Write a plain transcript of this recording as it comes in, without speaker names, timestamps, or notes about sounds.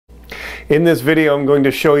In this video, I'm going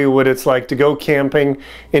to show you what it's like to go camping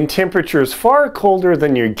in temperatures far colder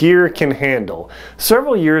than your gear can handle.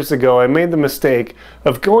 Several years ago, I made the mistake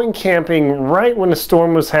of going camping right when a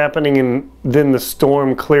storm was happening, and then the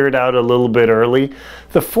storm cleared out a little bit early.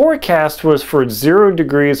 The forecast was for 0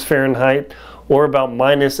 degrees Fahrenheit or about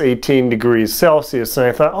minus 18 degrees Celsius, and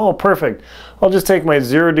I thought, oh, perfect. I'll just take my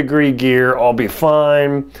 0 degree gear, I'll be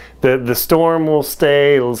fine. The storm will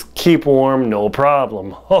stay, it'll keep warm, no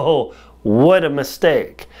problem. Oh, what a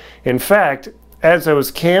mistake. In fact, as I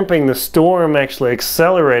was camping, the storm actually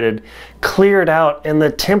accelerated, cleared out, and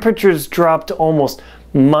the temperatures dropped to almost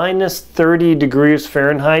minus 30 degrees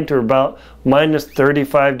Fahrenheit or about minus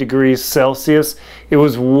 35 degrees Celsius. It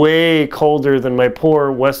was way colder than my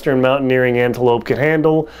poor Western mountaineering antelope could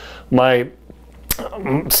handle. My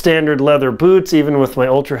standard leather boots, even with my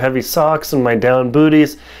ultra heavy socks and my down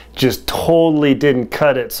booties, just totally didn't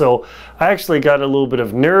cut it. So I actually got a little bit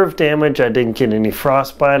of nerve damage. I didn't get any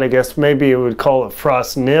frostbite. I guess maybe it would call it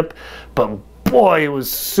frost nip, but boy, it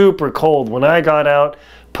was super cold. When I got out,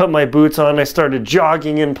 put my boots on, I started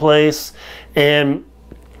jogging in place, and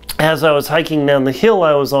as I was hiking down the hill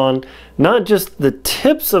I was on, not just the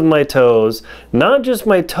tips of my toes, not just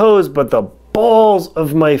my toes, but the balls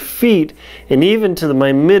of my feet and even to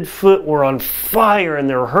my midfoot were on fire, and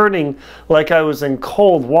they were hurting like I was in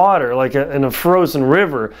cold water, like in a frozen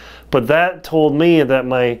river. But that told me that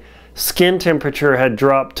my skin temperature had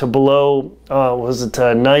dropped to below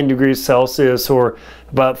 9 degrees Celsius or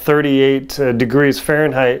about 38 degrees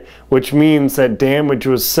Fahrenheit, which means that damage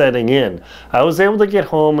was setting in. I was able to get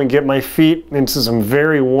home and get my feet into some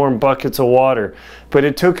very warm buckets of water, but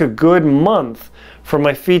it took a good month for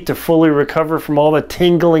my feet to fully recover from all the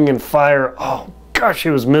tingling and fire. Oh gosh,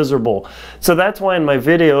 it was miserable. So that's why in my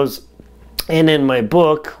videos and in my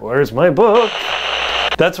book, where's my book?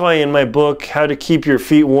 That's why in my book, How to Keep Your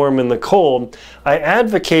Feet Warm in the Cold, I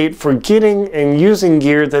advocate for getting and using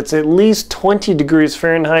gear that's at least 20 degrees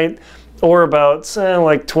Fahrenheit or about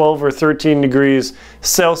like 12 or 13 degrees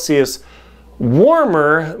Celsius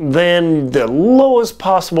warmer than the lowest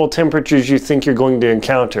possible temperatures you think you're going to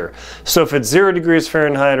encounter. So if it's 0 degrees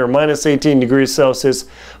Fahrenheit or minus 18 degrees Celsius,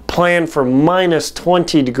 plan for minus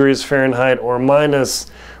 20 degrees Fahrenheit or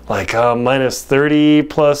minus 30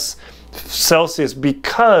 plus Celsius,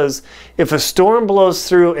 because if a storm blows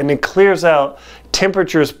through and it clears out,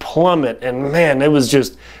 temperatures plummet. And man, it was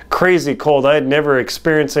just crazy cold. I had never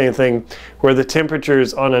experienced anything where the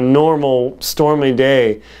temperatures on a normal stormy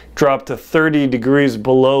day dropped to 30 degrees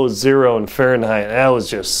below zero in Fahrenheit. That was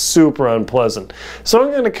just super unpleasant. So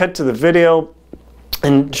I'm going to cut to the video.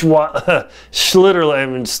 And literally,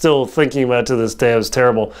 I'm still thinking about it to this day. It was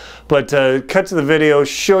terrible. But cut to the video,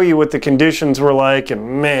 show you what the conditions were like,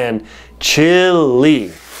 and man,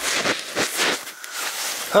 chilly.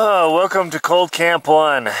 Oh, welcome to Cold Camp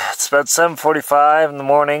 1. It's about 7:45 in the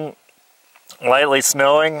morning, lightly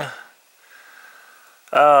snowing.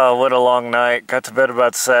 Oh, what a long night. Got to bed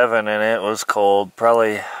about 7 and it was cold,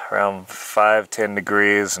 probably around 5-10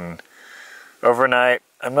 degrees, and overnight,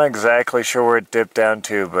 I'm not exactly sure where it dipped down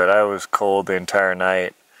to, but I was cold the entire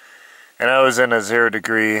night. And I was in a 0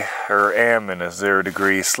 degree, or am in a 0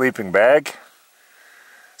 degree sleeping bag.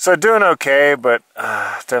 So doing okay, but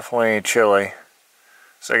definitely chilly.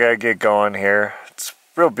 So I gotta get going here. It's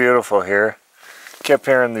real beautiful here. Kept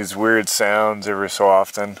hearing these weird sounds every so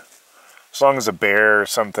often. As long as a bear or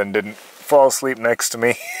something didn't fall asleep next to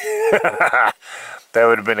me. That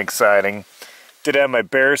would have been exciting. Did have my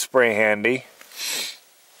bear spray handy.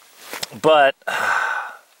 But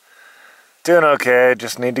doing okay,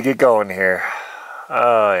 just need to get going here.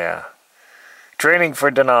 Oh yeah. Training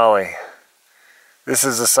for Denali. This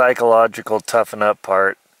is the psychological toughen up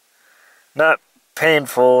part. Not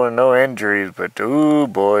painful or no injuries, but ooh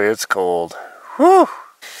boy, it's cold. Whew.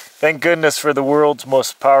 Thank goodness for the world's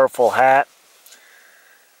most powerful hat.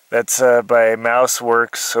 That's by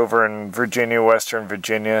Mouseworks over in Virginia, Western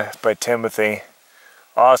Virginia, by Timothy.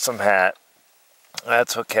 Awesome hat.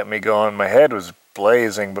 That's what kept me going. My head was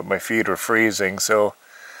blazing, but my feet were freezing, so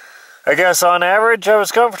I guess on average I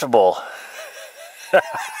was comfortable.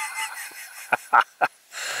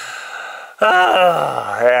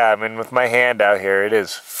 Yeah, I mean, with my hand out here, it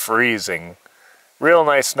is freezing. Real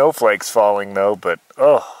nice snowflakes falling though, but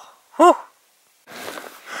oh, whew.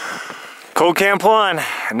 Cold Camp 1,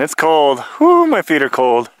 and it's cold. Whew, my feet are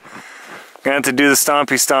cold. Gonna have to do the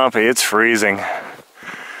stompy stompy. It's freezing.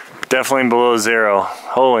 Definitely below zero.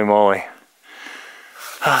 Holy moly.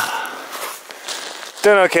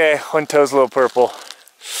 Doing okay. One toe's a little purple.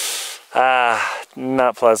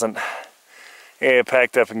 Not pleasant. Yeah, get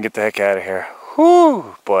packed up and get the heck out of here.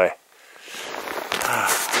 Whew, boy.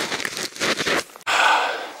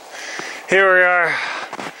 Here we are.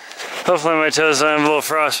 Hopefully my toes don't have a little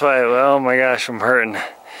frostbite. Well, oh my gosh, I'm hurting.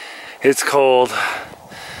 It's cold.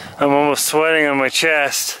 I'm almost sweating on my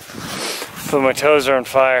chest, but my toes are on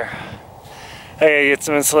fire. I gotta get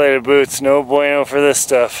some insulated boots. No bueno for this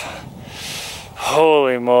stuff.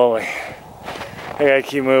 Holy moly. I gotta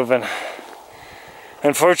keep moving.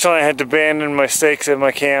 Unfortunately, I had to abandon my stakes at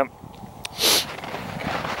my camp.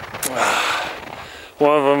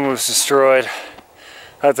 One of them was destroyed.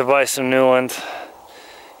 I have to buy some new ones.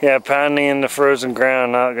 Yeah, pounding in the frozen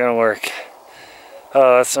ground, not gonna work.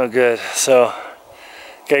 Oh, that's no good. So,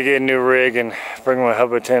 gotta get a new rig and bring my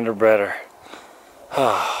hubba tender better.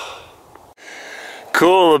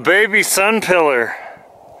 Cool, a baby sun pillar.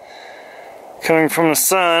 Coming from the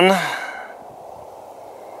sun.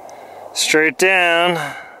 Straight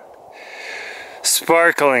down.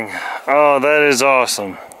 Sparkling. Oh, that is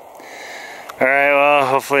awesome. Alright, well,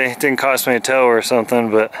 hopefully it didn't cost me a toe or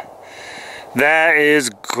something, but that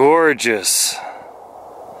is gorgeous.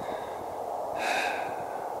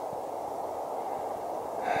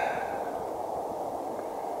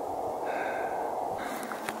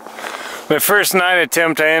 My first night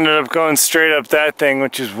attempt, I ended up going straight up that thing,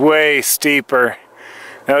 which is way steeper.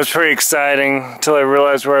 That was pretty exciting until I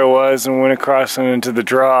realized where I was and went across and into the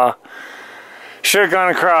draw. Should have gone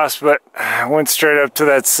across, but I went straight up to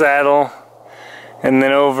that saddle and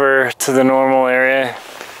then over to the normal area.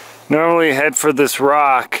 Normally head for this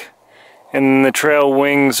rock and then the trail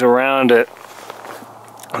wings around it.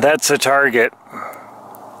 That's the target.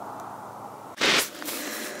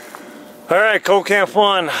 Alright, cold camp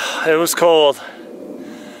 1. It was cold. I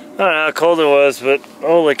don't know how cold it was, but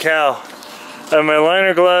holy cow. I have my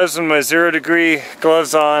liner gloves and my 0 degree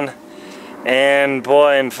gloves on, and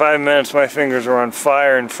boy, in 5 minutes my fingers were on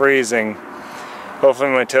fire and freezing. Hopefully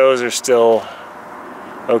my toes are still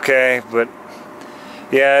okay, but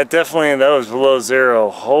yeah, definitely that was below 0.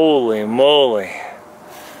 Holy moly.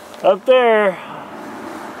 Up there.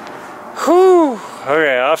 Whew.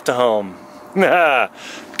 Okay, off to home.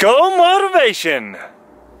 Go motivation!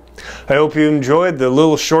 I hope you enjoyed the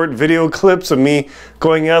little short video clips of me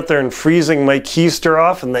going out there and freezing my keister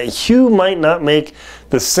off, and that you might not make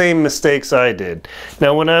the same mistakes I did.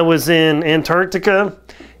 Now, when I was in Antarctica,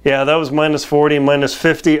 yeah, that was -40,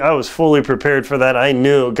 -50. I was fully prepared for that. I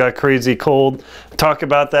knew it got crazy cold. I talk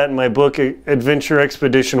about that in my book, Adventure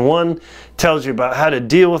Expedition 1. Tells you about how to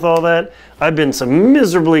deal with all that. I've been some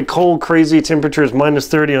miserably cold, crazy temperatures,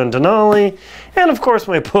 -30 on Denali. And of course,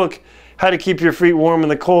 my book, How to Keep Your Feet Warm in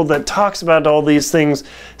the Cold, that talks about all these things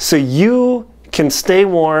so you can stay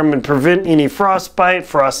warm and prevent any frostbite,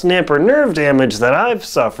 frost nip, or nerve damage that I've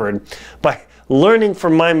suffered by learning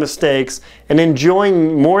from my mistakes and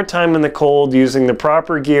enjoying more time in the cold using the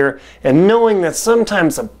proper gear and knowing that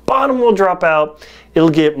sometimes the bottom will drop out. It'll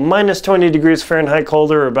get -20 degrees Fahrenheit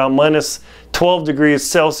colder, or about -12 degrees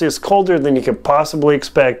Celsius colder than you could possibly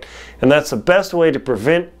expect, and that's the best way to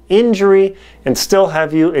prevent injury and still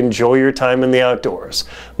have you enjoy your time in the outdoors.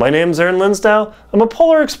 My name's Aaron Linsdau. I'm a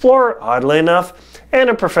polar explorer, oddly enough, and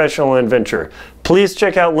a professional adventurer. Please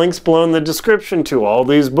check out links below in the description to all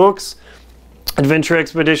these books. Adventure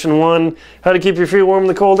Expedition 1, How to Keep Your Feet Warm in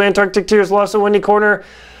the Cold, Antarctic Tears, Lost at Windy Corner,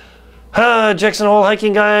 Jackson Hole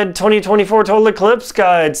Hiking Guide, 2024 Total Eclipse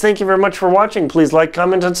Guides. Thank you very much for watching. Please like,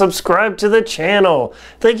 comment, and subscribe to the channel.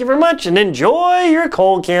 Thank you very much, and enjoy your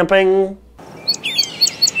cold camping.